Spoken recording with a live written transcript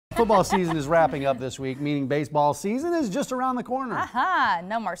Football season is wrapping up this week, meaning baseball season is just around the corner.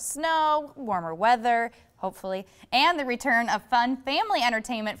 No more snow, warmer weather, hopefully, and the return of fun family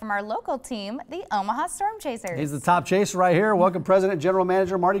entertainment from our local team, the Omaha Storm Chasers. He's the top chaser right here. Welcome, President General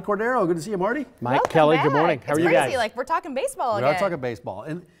Manager Martie Cordaro. Good to see you, Martie. Mike, Kelly, good morning. How are you guys? It's crazy, like we're talking baseball again. We are talking baseball,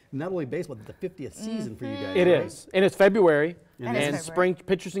 and not only baseball, but the 50th season for you guys. It is, and it's February. And And spring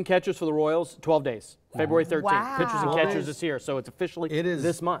pitchers and catchers for the Royals, 12 days. February 13th. Wow. Pitchers and catchers is here, so it's officially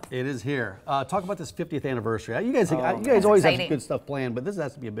this month. It is here. Talk about this 50th anniversary. You guys always have some good stuff planned, but this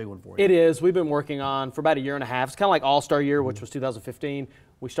has to be a big one for you. It is. We've been working on for about a year and a half. It's kind of like All-Star Year, which was 2015.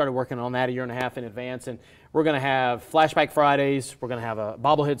 We started working on that a year and a half in advance, and we're going to have Flashback Fridays. We're going to have a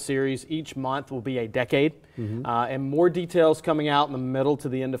bobblehead series. Each month will be a decade, and more details coming out in the middle to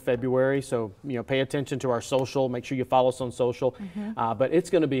the end of February. So pay attention to our social. Make sure you follow us on social. But it's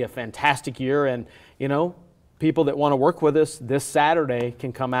going to be a fantastic year, and people that want to work with us this Saturday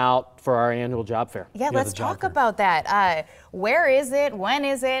can come out for our annual job fair. Yeah, let's talk about that. Where is it? When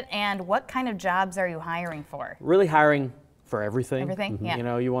is it? And what kind of jobs are you hiring for? Really hiring for everything. Everything,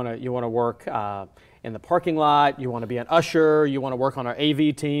 yeah. You want to work in the parking lot. You want to be an usher. You want to work on our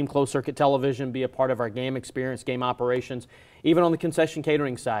AV team, closed circuit television, be a part of our game experience, game operations. Even on the concession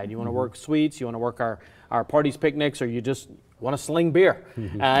catering side, you want to work suites. You want to work our parties, picnics, or you just want to sling beer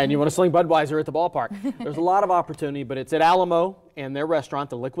and you want to sling Budweiser at the ballpark. There's a lot of opportunity, but it's at Alamo and their restaurant,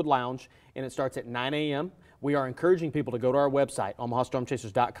 the Liquid Lounge, and it starts at 9 a.m. We are encouraging people to go to our website,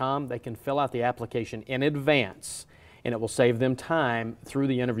 omahastormchasers.com. They can fill out the application in advance, and it will save them time through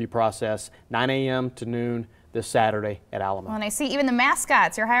the interview process, 9 a.m. to noon this Saturday at Alamo. Well, and I see even the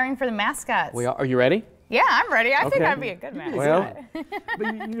mascots. You're hiring for the mascots. Are you ready? Yeah, I'm ready. I think I'd be a good mascot. Well,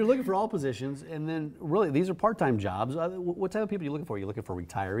 but you're looking for all positions, and then really these are part-time jobs. What type of people are you looking for? Are you looking for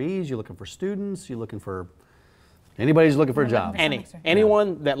retirees? You're looking for students? You're looking for anybody's looking for a job?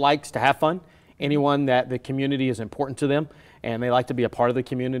 Anyone that likes to have fun, anyone that the community is important to them, and they like to be a part of the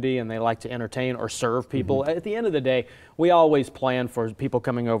community, and they like to entertain or serve people. At the end of the day, we always plan for people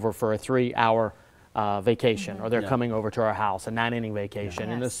coming over for a 3-hour vacation, or they're coming over to our house, a 9-inning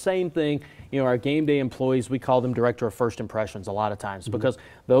vacation. And the same thing, our game day employees, we call them director of first impressions a lot of times, because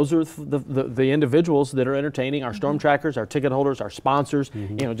those are the individuals that are entertaining our storm trackers, our ticket holders, our sponsors,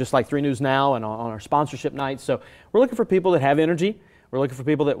 just like 3 News Now and on our sponsorship nights. So we're looking for people that have energy. We're looking for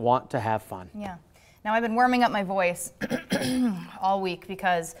people that want to have fun. Yeah. Now, I've been warming up my voice all week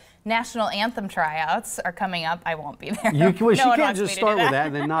because National Anthem tryouts are coming up. I won't be there. You can't just start with that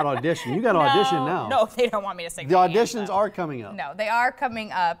and then not audition. You got to audition now. No, they don't want me to sing the auditions are coming up. No, they are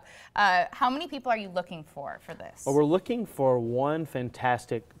coming up. How many people are you looking for this? Well, we're looking for one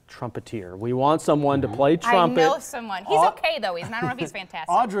fantastic trumpeter. We want someone to play trumpet. I know someone. He's okay, though. I don't know if he's fantastic.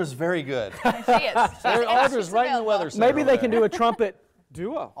 Audra's very good. She is. Audra's right in the weather center. Maybe they can do a trumpet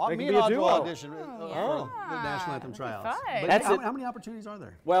duo. Me and Audra will audition for the National Anthem tryouts. But how many opportunities are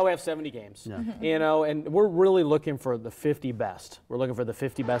there? Well, we have 70 games. And we're really looking for the 50 best. We're looking for the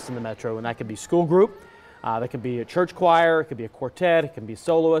 50 best in the metro, and that could be school group, that could be a church choir, it could be a quartet, it can be a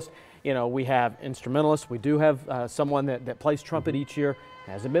soloist. We have instrumentalists. We do have someone that plays trumpet each year.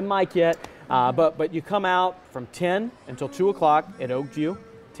 Hasn't been Mike yet, but you come out from 10 until 2 o'clock at Oakview,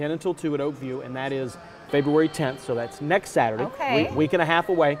 10 until 2 at Oakview, and that is February 10th, so that's next Saturday, week and a half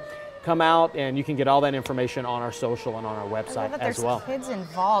away. Come out, and you can get all that information on our social and on our website as well. Kids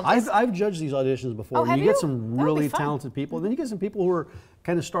involved. I've judged these auditions before. And you get some really talented people, and then you get some people who are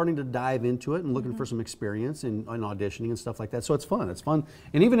kind of starting to dive into it and looking for some experience in auditioning and stuff like that. So it's fun. It's fun,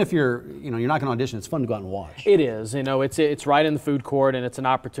 and even if you're not going to audition, it's fun to go out and watch. It is. It's right in the food court, and it's an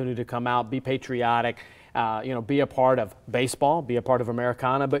opportunity to come out, be patriotic. Be a part of baseball, be a part of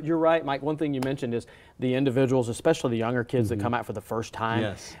Americana. But you're right, Mike, one thing you mentioned is the individuals, especially the younger kids that come out for the first time.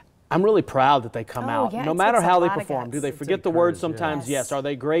 Yes. I'm really proud that they come out, no matter how they perform. Do they forget the words sometimes? Yes. Are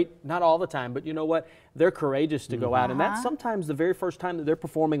they great? Not all the time, but you know what? They're courageous to go out, and that's sometimes the very first time that they're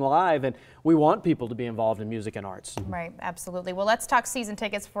performing live, and we want people to be involved in music and arts. Right, absolutely. Well, let's talk season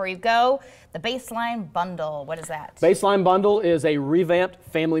tickets before you go. The Baseline Bundle, what is that? Baseline Bundle is a revamped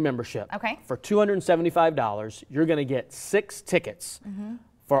family membership. Okay. For $275, you're going to get 6 tickets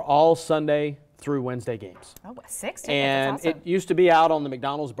for all Sunday through Wednesday games. Oh, 6 tickets, and that's awesome. It used to be out on the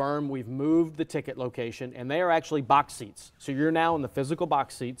McDonald's berm. We've moved the ticket location, and they are actually box seats. So you're now in the physical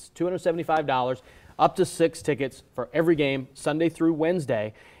box seats, $275, up to 6 tickets for every game, Sunday through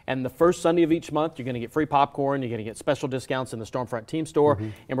Wednesday. And the first Sunday of each month, you're going to get free popcorn, you're going to get special discounts in the Stormfront team store,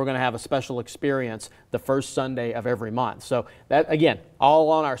 and we're going to have a special experience the first Sunday of every month. So that, again,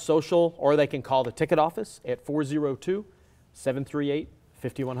 all on our social, or they can call the ticket office at 402-738-5555.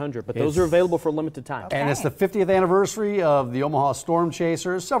 5100, but those are available for a limited time. And it's the 50th anniversary of the Omaha Storm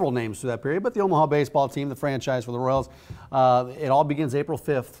Chasers, several names through that period, but the Omaha baseball team, the franchise for the Royals. It all begins April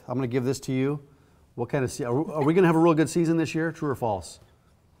 5th. I'm going to give this to you. What kind of are we going to have a real good season this year? True or false?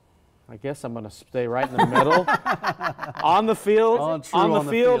 I guess I'm going to stay right in the middle. On the field, on the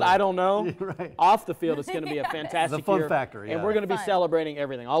field, I don't know. Right. Off the field, it's going to be a fantastic the fun year. factor, yeah. And we're going to be celebrating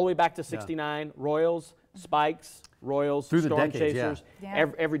everything, all the way back to '69, Royals, Spikes, Royals, Through the Storm decades, Chasers, yeah.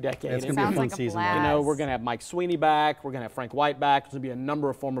 every decade. It's And going to be a Sounds fun like a season. blast. you know, we're going to have Mike Sweeney back. We're going to have Frank White back. There's going to be a number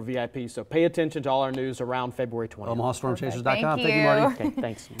of former VIPs. So pay attention to all our news around February 20th. OmahaStormThasers.com. Thank Thank you, you. Martie. Okay,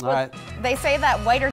 thanks. All right. They say that whiter